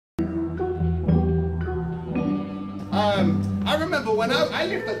I remember when I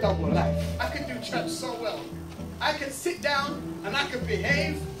lived a double life. I could do church so well. I could sit down and I could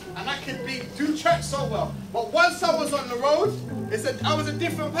behave and I could do church so well. But once I was on the road, I was a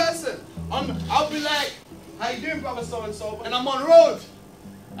different person. I'll be like, how you doing, brother so-and-so? And I'm on road.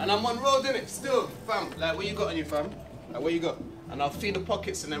 And I'm on road, innit? Still, fam, like, what you got on you, fam? Like, what you got? And I'll feed the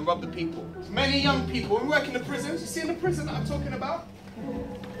pockets and then rob the people. Many young people, we work in the prisons. You see in the prison that I'm talking about?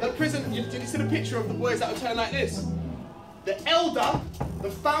 The prison, did you see the picture of the boys that would turn like this? The elder,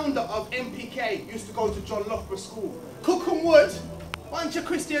 the founder of MPK, used to go to John Loughborough School. Cookham Wood, bunch of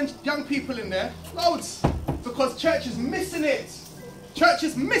Christian young people in there, loads. Because church is missing it. Church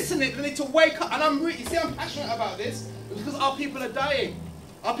is missing it. They need to wake up. And you see, I'm passionate about this. It's because our people are dying.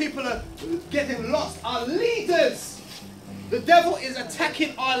 Our people are getting lost. Our leaders. The devil is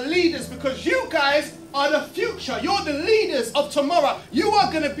attacking our leaders because you guys are the future. You're the leaders of tomorrow. You are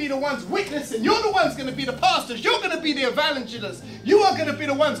going to be the ones witnessing. You're the ones going to be the pastors. You're going to be the evangelists. You are going to be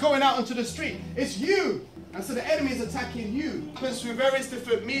the ones going out onto the street. It's you. And so the enemy is attacking you. It happens through various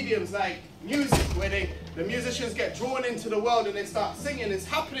different mediums like music, where the musicians get drawn into the world and they start singing. It's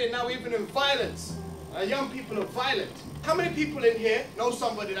happening now even in violence. Young people are violent. How many people in here know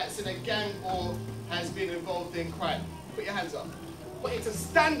somebody that's in a gang or has been involved in crime? Put your hands up. I want you to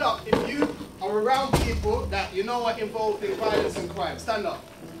stand up if you are around people that you know are involved in violence and crime. Stand up.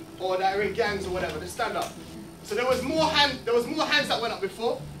 Or that are in gangs or whatever. Just stand up. So there was more hands that went up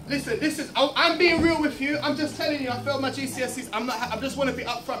before. Listen, I'm being real with you. I'm just telling you, I failed my GCSEs. I just want to be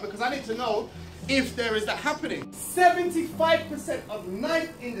upfront because I need to know if there is that happening. 75% of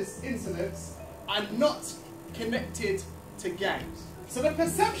knife incidents are not connected to gangs. So the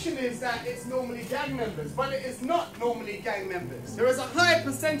perception is that it's normally gang members, but it is not normally gang members. There is a high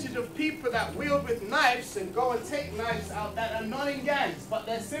percentage of people that wield with knives and go and take knives out that are not in gangs, but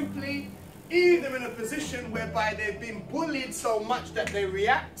they're simply either in a position whereby they've been bullied so much that they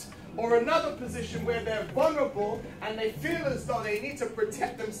react, or another position where they're vulnerable and they feel as though they need to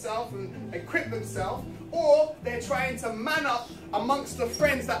protect themselves and equip themselves, or they're trying to man up amongst the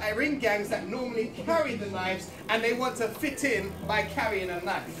friends that are in gangs that normally carry the knives and they want to fit in by carrying a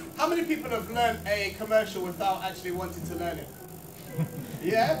knife. How many people have learned a commercial without actually wanting to learn it?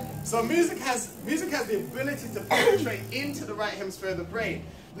 Yeah? So music has the ability to penetrate into the right hemisphere of the brain.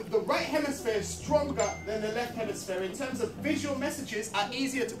 The right hemisphere is stronger than the left hemisphere in terms of visual messages are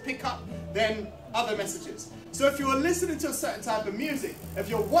easier to pick up than other messages. So if you're listening to a certain type of music, if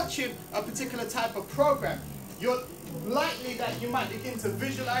you're watching a particular type of program, you're likely that you might begin to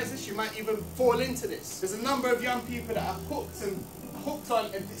visualize this, you might even fall into this. There's a number of young people that are hooked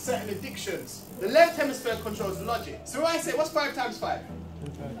on certain addictions. The left hemisphere controls logic. So I say, what's 5 times 5?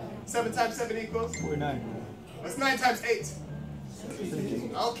 7 times 7 equals? 49. What's 9 times 8?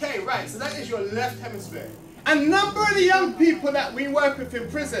 Okay, right, so that is your left hemisphere. A number of the young people that we work with in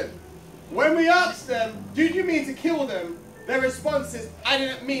prison, when we ask them, did you mean to kill them? Their response is, I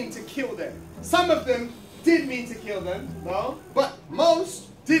didn't mean to kill them. Some of them did mean to kill them, no, but most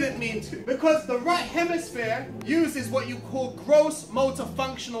didn't mean to. Because the right hemisphere uses what you call gross motor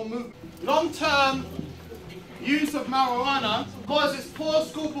functional movement. Long-term use of marijuana causes poor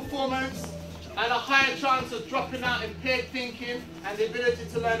school performance and a higher chance of dropping out impaired thinking and the ability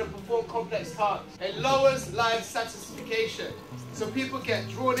to learn and perform complex tasks. It lowers life satisfaction. So people get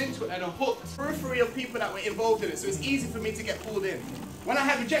drawn into it and are hooked. Periphery of people that were involved in it, so it's easy for me to get pulled in. When I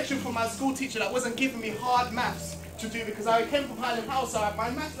had rejection from my school teacher that wasn't giving me hard maths to do because I came from Highland House, so my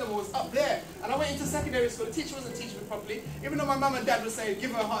maths level was up there. And I went into secondary school, the teacher wasn't teaching me properly. Even though my mum and dad were saying,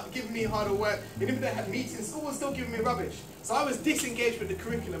 give me harder work, and even though they had meetings, school was still giving me rubbish. So I was disengaged with the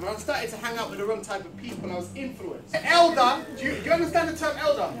curriculum, and I started to hang out with the wrong type of people, and I was influenced. Elder, do you understand the term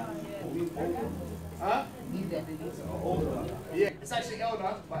elder? Huh? Yeah, it's actually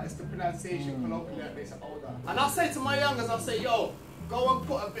elder, but it's the pronunciation colloquially that makes it older. And I'll say to my youngers, I'll say, yo, go and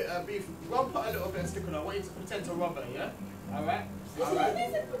put a bit of beef, go and put a little bit of stick on it. I want you to pretend to rob her, yeah? Alright?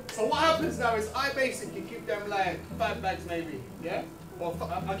 Alright. So what happens now is I basically give them like 5 bags maybe, yeah? Or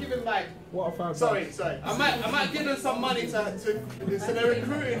I'll give them like, what are 5 bags? Sorry. I might give them some money so they're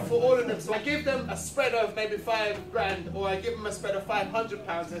recruiting for all of them. So I give them a spread of maybe 5 grand, or I give them a spread of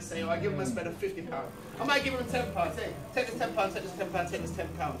 £500, let's say, or I give them a spread of £50. I might give them £10, take this £10, take this £10, take this £10.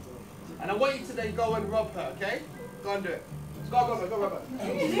 And I want you to then go and rob her, okay? Go and do it. Go rob her, go rob her.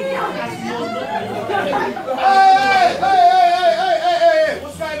 Hey!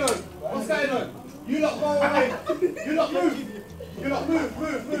 What's going on? What's going on? You lot go away. You lot move. You lot move.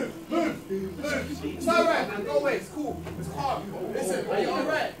 It's alright, man. Go away. It's cool. It's calm. Listen, are you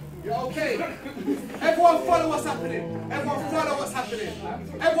alright? You're okay. Everyone follow what's happening. Everyone follow what's happening.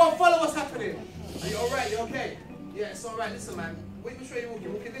 Everyone follow what's happening. Are you alright? You're okay. Yeah, it's alright. Listen, man. Which way are you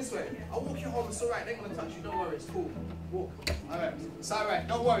walking? Walking this way. I'll walk you home. It's alright. They ain't gonna touch you. Don't worry. It's cool. Walk. Alright. It's alright.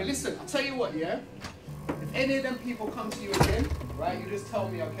 Don't worry. Listen, I'll tell you what, yeah? If any of them people come to you again, right, you just tell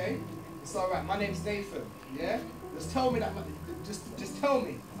me, okay? It's alright. My name's Nathan, yeah? Just tell me that. Just tell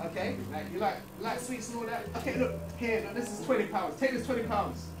me, okay? Like, you like sweets and all that? Okay, look. Here, look, this is £20. Take this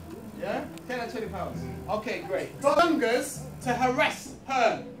 £20. Yeah? Take that £20. Okay, great. Hungers to harass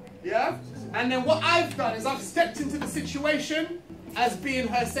her. Yeah? And then what I've done is I've stepped into the situation as being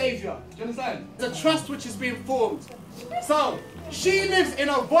her saviour. Do you understand? There's a trust which is being formed. So, she lives in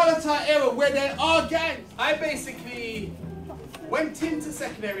a volatile era where there are gangs. I basically went into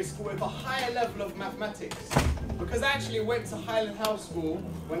secondary school with a higher level of mathematics because I actually went to Highland House School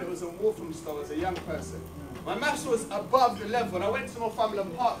when it was in Walthamstow as a young person. My maths was above the level and I went to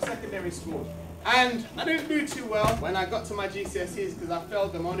Northumberland Park Secondary School. And I didn't do too well when I got to my GCSEs because I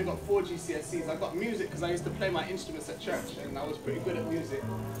failed them. I only got 4 GCSEs. I got music because I used to play my instruments at church and I was pretty good at music.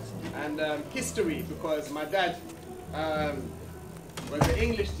 And history because my dad was an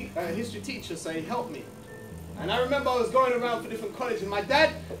English history teacher, so he helped me. And I remember I was going around for different colleges and my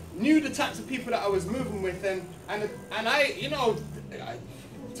dad knew the types of people that I was moving with and I, you know,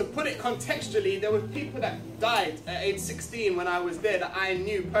 to put it contextually, there were people that died at age 16 when I was there that I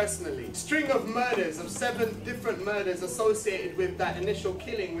knew personally. String of murders, of 7 different murders associated with that initial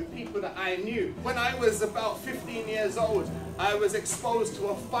killing with people that I knew. When I was about 15 years old, I was exposed to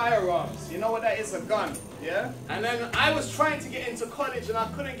a firearms. You know what that is? A gun, yeah? And then I was trying to get into college and I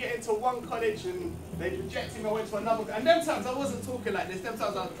couldn't get into one college and they rejected me, I went to another. And them times I wasn't talking like this, them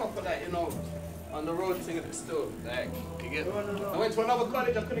times I was proper like, you know, on the road singing it still. Like, you get it? I went to another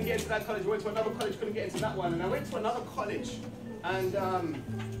college, I couldn't get into that college. I went to another college, couldn't get into that one. And I went to another college. And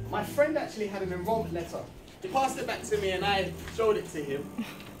my friend actually had an enrollment letter. He passed it back to me and I showed it to him.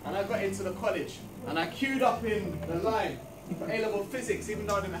 And I got into the college. And I queued up in the line for A-level physics, even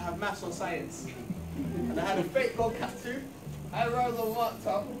though I didn't have maths or science. And I had a fake gold cap too. I had rose all marked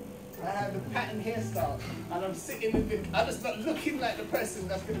up. I had the pattern hairstyle, and I'm sitting in the, I'm just not looking like the person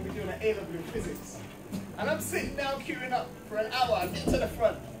that's going to be doing an A-level in physics. And I'm sitting down queuing up for an hour, I get to the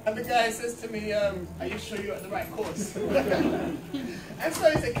front, and the guy says to me, are you sure you're at the right course? And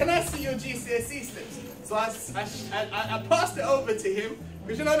so he said, can I see your GCSE slips? So I passed it over to him,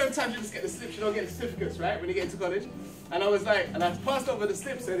 because you know them times you just get the slips, you don't get the certificates, right, when you get into college? And I was like, and I passed over the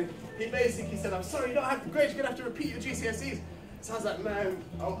slips, and he basically said, I'm sorry, you don't have the grades, you're going to have to repeat your GCSEs. So I was like, man,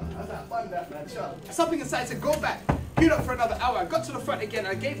 I was like, fun that, man, shut up. Something inside said, go back, queued up for another hour. I got to the front again,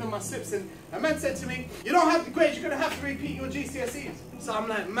 I gave him my slips, and a man said to me, you don't have the grades, you're going to have to repeat your GCSEs. So I'm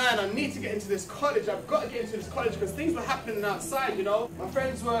like, man, I need to get into this college, I've got to get into this college, because things were happening outside, you know. My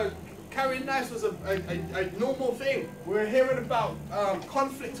friends were, carrying knives was a normal thing. We were hearing about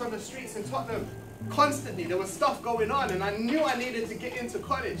conflict on the streets in Tottenham. Constantly, there was stuff going on and I knew I needed to get into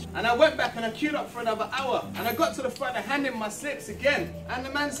college. And I went back and I queued up for another hour. And I got to the front, I handed him my slips again. And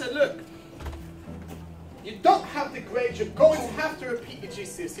the man said, look, you don't have the grades, you're going to have to repeat your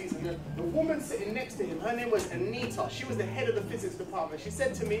GCSEs. And the woman sitting next to him, her name was Anita. She was the head of the physics department. She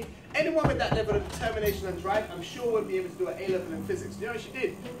said to me, anyone with that level of determination and drive, I'm sure will be able to do an A-level in physics. You know what she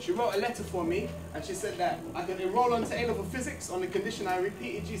did? She wrote a letter for me and she said that I could enroll onto A-level physics on the condition I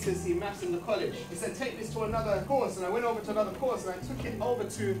repeated GCSE maths in the college. She said, take this to another course. And I went over to another course and I took it over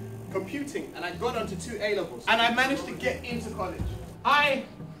to computing and I got onto 2 A-levels. And I managed to get into college. I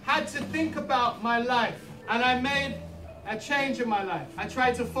had to think about my life. And I made a change in my life. I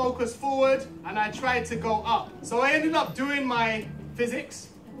tried to focus forward and I tried to go up. So I ended up doing my physics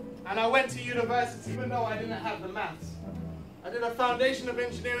and I went to university even though I didn't have the maths. I did a foundation of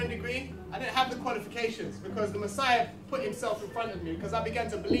engineering degree. I didn't have the qualifications because the Messiah put himself in front of me because I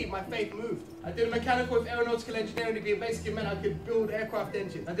began to believe my faith moved. I did a mechanical with aeronautical engineering degree, basically meant I could build aircraft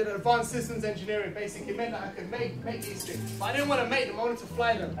engines. I did an advanced systems engineering, basically meant that I could make these things. But I didn't want to make them, I wanted to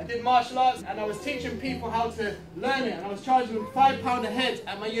fly them. I did martial arts and I was teaching people how to learn it and I was charging them £5 a head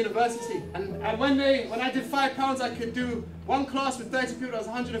at my university. And when I did £5 I could do one class with 30 people, that was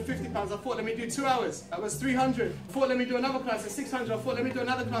 £150. I thought, let me do 2 hours, that was 300. I thought, let me do another class at 600. I thought, let me do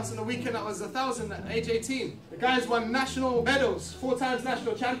another class on the weekend, that was 1,000 at age 18. The guys won national medals, 4 times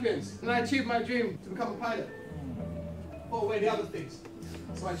national champions. And I achieved my dream to become a pilot. Put away the other things.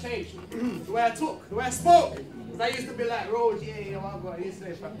 So I changed the way I talk, the way I spoke. Because I used to be like, Rose, yeah, I've got this.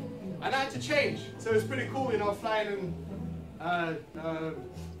 And I had to change. So it was pretty cool, you know, flying in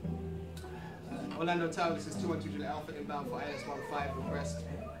Orlando Tower, this is 200 Alpha inbound for IS-15 request.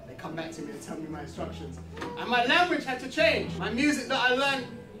 They come back to me and tell me my instructions. And my language had to change. My music that I learned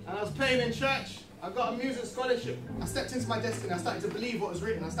and I was playing in church, I got a music scholarship. I stepped into my destiny. I started to believe what was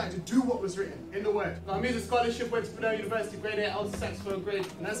written. I started to do what was written in the Word. Got a music scholarship, went to Entrepeneur University, grade 8, alto saxophone grade.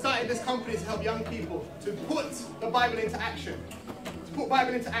 And I started this company to help young people to put the Bible into action. To put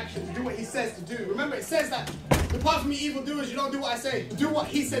Bible into action, to do what He says to do. Remember, it says that, depart from me evildoers, you don't do what I say. Do what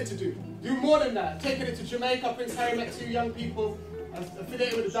He said to do. Do more than that. Taking it to Jamaica, Prince Harry met 2 young people. I was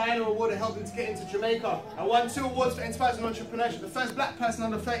affiliated with the Diana Award to help them to get into Jamaica. I won 2 awards for Inspiration and Entrepreneurship, the first black person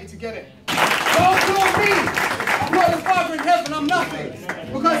under 30 to get it. Don't applaud me! Applaud the Father in heaven, I'm nothing.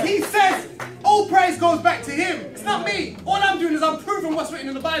 Because He says all praise goes back to Him. It's not me. All I'm doing is I'm proving what's written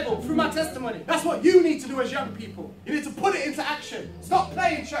in the Bible through my testimony. That's what you need to do as young people. You need to put it into action. Stop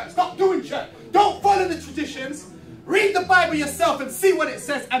playing church. Stop doing church. Don't follow the traditions. Read the Bible yourself and see what it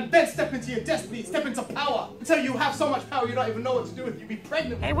says, and then step into your destiny, step into power. Until you have so much power you don't even know what to do with it. You'll be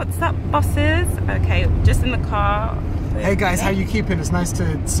pregnant. Hey, what's up, bosses? Okay, just in the car. Hey guys, how you keeping? It's nice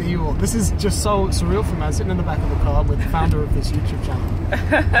to see you all. This is just so surreal for me. I'm sitting in the back of the car with the founder of this YouTube channel,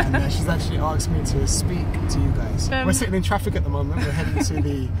 and she's actually asked me to speak to you guys. We're sitting in traffic at the moment. We're heading to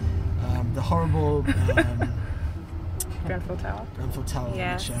the horrible Grenfell Tower. Grenfell Tower,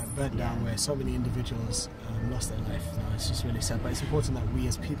 yes. Which burnt down, where so many individuals lost their life. It's just really sad, but it's important that we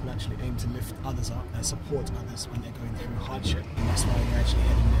as people actually aim to lift others up and support others when they're going through hardship, and that's why we're actually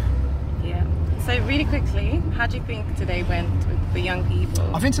heading there. Yeah. So really quickly, how do you think today went with the young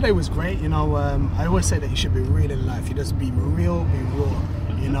people? I think today was great. You know, I always say that you should be real in life. You just be real, be raw.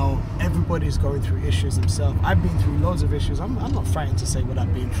 You know, everybody's going through issues themselves. I've been through loads of issues. I'm not frightened to say what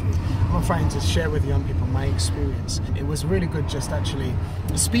I've been through. I'm not frightened to share with young people my experience. It was really good just actually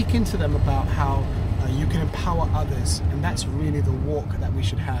speaking to them about how you can empower others, and that's really the walk that we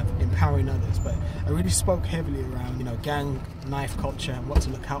should have, empowering others. But I really spoke heavily around, you know, gang, knife culture, and what to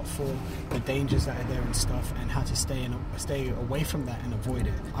look out for, the dangers that are there and stuff, and how to stay away from that and avoid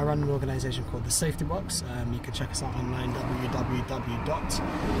it. I run an organisation called The Safety Box. You can check us out online,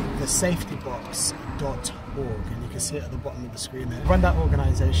 www.thesafetybox.org, and you can see it at the bottom of the screen there. I run that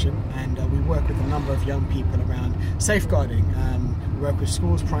organisation, and we work with a number of young people around safeguarding. We work with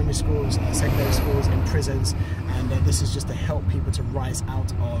schools, primary schools, secondary schools, and prisons, and this is just to help people to rise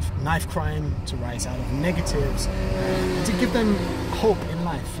out of knife crime, to rise out of negatives, and to give them hope in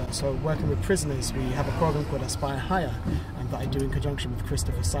life. So working with prisoners, we have a program called Aspire Higher, that I do in conjunction with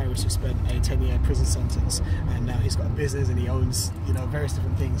Christopher Cyrus, who spent a 10-year prison sentence, and now he's got a business and he owns, you know, various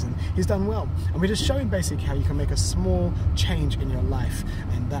different things, and he's done well. And we're just showing basically how you can make a small change in your life,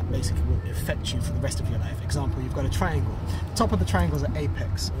 and that basically will affect you for the rest of your life. Example, you've got a triangle. The top of the triangle is an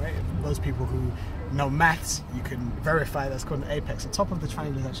apex, right? Those people who know maths, you can verify that's called an apex. The top of the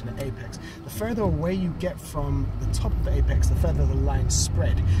triangle is actually an apex. The further away you get from the top of the apex, the further the lines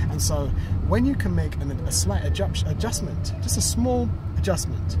spread. And so when you can make a slight adjustment, just a small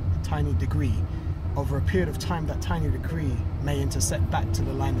adjustment, a tiny degree, over a period of time, that tiny degree may intersect back to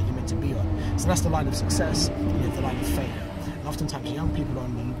the line that you're meant to be on. So that's the line of success, and you have the line of failure. And oftentimes young people are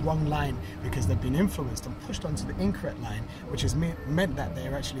on the wrong line because they've been influenced and pushed onto the incorrect line, which has meant that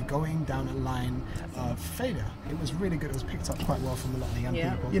they're actually going down a line of failure. It was really good. It was picked up quite well from a lot of the young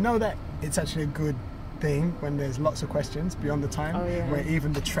people. You know that it's actually a good thing when there's lots of questions beyond the time, where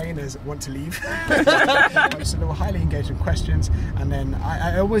even the trainers want to leave. So they were highly engaged in questions, and then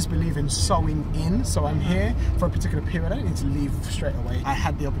I always believe in sewing in. So I'm here for a particular period. I don't need to leave straight away. I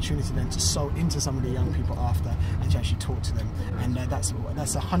had the opportunity then to sew into some of the young people after and to actually talk to them, and that's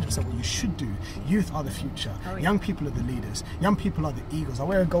 100% what you should do. Youth are the future. Young people are the leaders. Young people are the eagles. I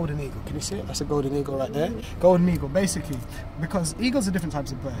wear a golden eagle. Can you see it? That's a golden eagle right there. Golden eagle, basically, because eagles are different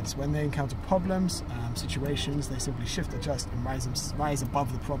types of birds. When they encounter problems, situations, they simply shift, adjust, and rise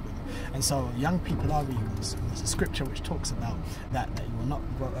above the problem. And so young people are eagles. And there's a scripture which talks about that you will not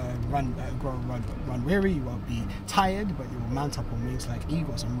run weary, you won't be tired, but you will mount up on wings like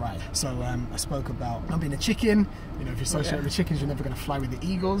eagles and rise. So I spoke about not being a chicken. You know, if you associate with chickens, you're never going to fly with the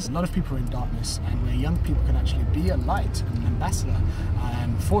eagles. A lot of people are in darkness, and where young people can actually be a light and an ambassador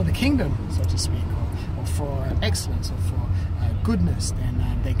for the kingdom, so to speak, or for excellence, or for goodness, then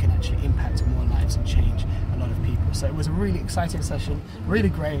they can actually impact more lives and change a lot of people. So it was a really exciting session, really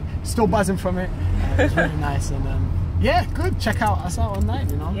great, still buzzing from it. It was really nice, and yeah, good. Check out us out online,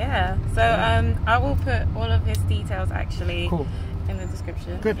 you know. Yeah, so I will put all of his details actually in the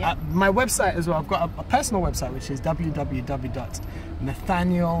description. Good. My website as well, I've got a personal website which is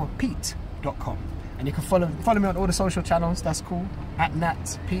www.nathanielpeat.com, and you can follow me on all the social channels. That's cool, at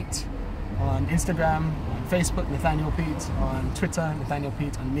Nat Peat on Instagram, on Facebook, Nathaniel Peat, on Twitter, Nathaniel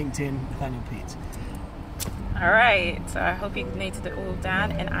Peat, on LinkedIn, Nathaniel Peat. Alright, so I hope you noted it all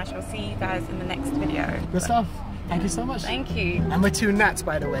down, and I shall see you guys in the next video. Good stuff. Thank you so much. Thank you. And we're two Nats,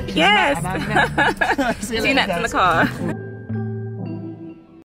 by the way. Yes. Nat. Two Nats in the car.